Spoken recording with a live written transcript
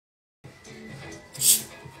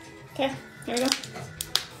Okay, here we go.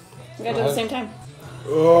 We gotta do it at the same time.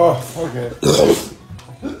 Oh, okay.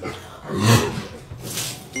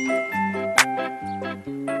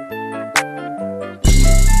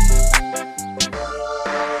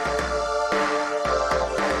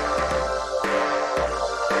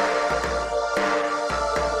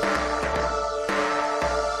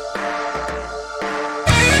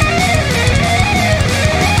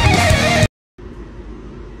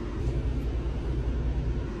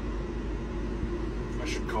 I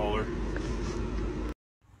should call her.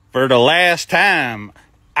 For the last time,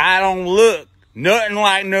 I don't look nothing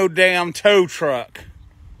like no damn tow truck.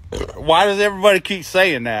 Why does everybody keep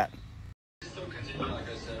saying that?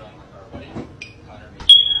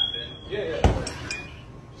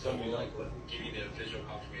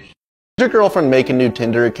 Did your girlfriend make a new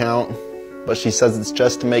Tinder account, but she says it's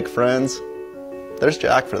just to make friends? There's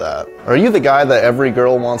Jack for that. Are you the guy that every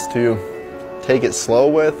girl wants to take it slow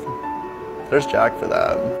with? There's Jack for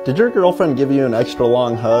that. Did your girlfriend give you an extra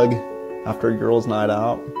long hug after a girl's night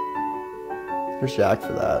out? There's Jack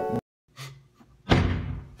for that.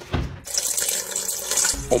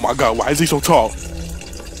 Oh my God, why is he so tall?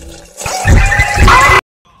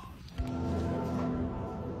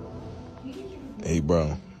 Hey,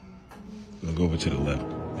 bro. Look over to the left.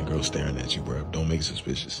 The girl's staring at you, bro. Don't make it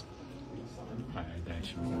suspicious. Alright, got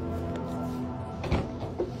you.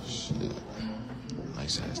 Shit.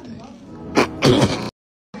 Nice ass day.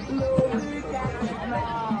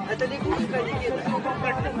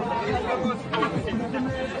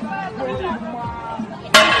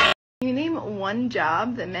 Can you name one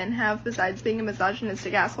job that men have besides being a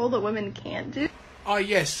misogynistic asshole that women can't do? Oh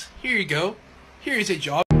yes, here you go. Here is a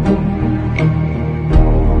job.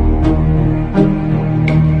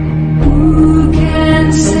 Who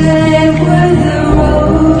can say where the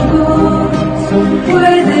road goes,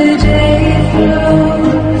 where the day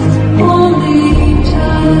flows, only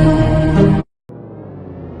time.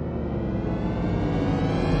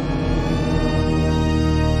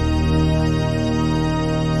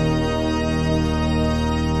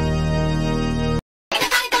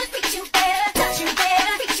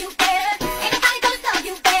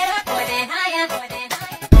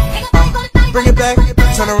 Bring it back,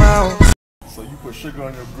 turn around. So you put sugar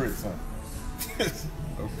on your grits, huh?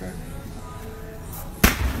 Okay.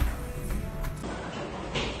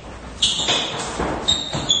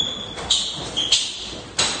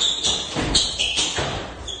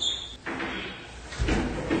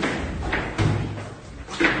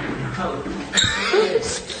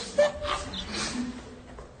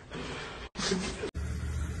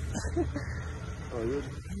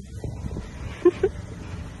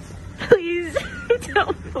 Please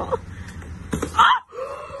don't fall.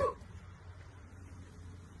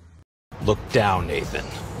 Look down, Nathan.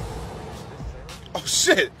 Oh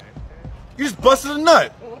shit! You just busted a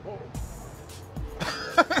nut.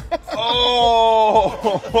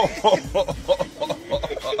 Oh!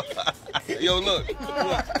 Yo, look.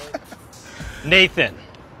 Nathan.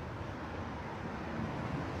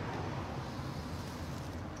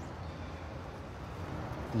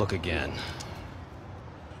 Look again.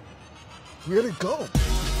 Where'd it go?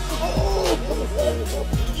 Oh!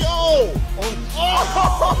 Yo!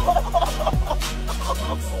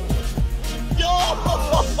 Yo!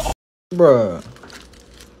 Bruh,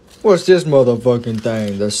 what's this motherfucking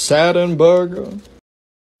thing? The Saturn burger?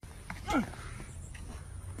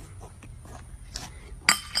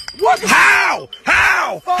 What? How?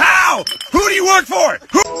 How? How? Who do you work for?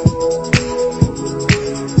 Who?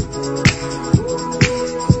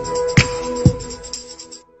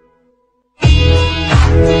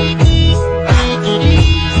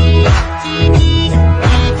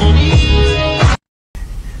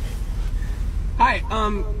 Hi,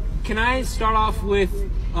 can I start off with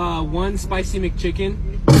one spicy McChicken?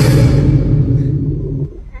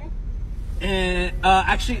 And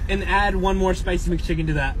actually, and add one more spicy McChicken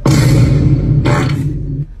to that.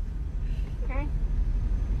 Okay.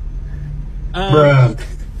 Bruh.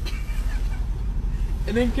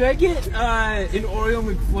 And then can I get an Oreo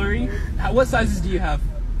McFlurry? What sizes do you have?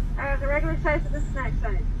 The regular size and the snack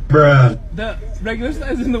size. Bruh. The regular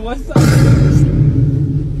size and the what size?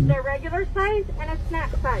 The regular size and a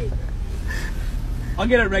snack size. I'll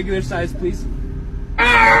get a regular size, please.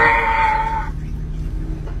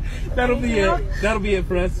 That'll be it. That'll be it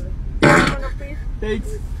for us. Thanks.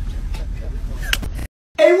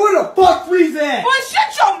 Hey, where the fuck Freeze at? Boy,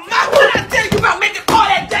 shut your mouth when I tell you about making all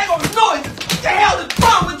that daggone noise. What the hell is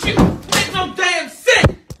wrong with you? Make no damn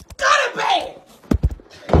sense. Got it bad.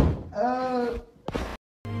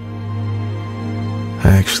 I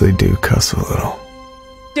actually do cuss a little.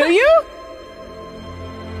 Do you?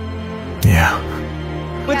 Yeah.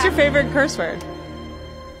 What's your favorite curse word?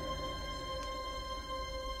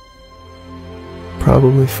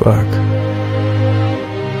 Probably fuck.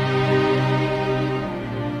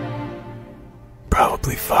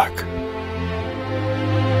 Probably fuck.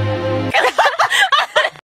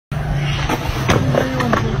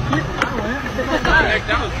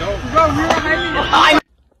 That was dope.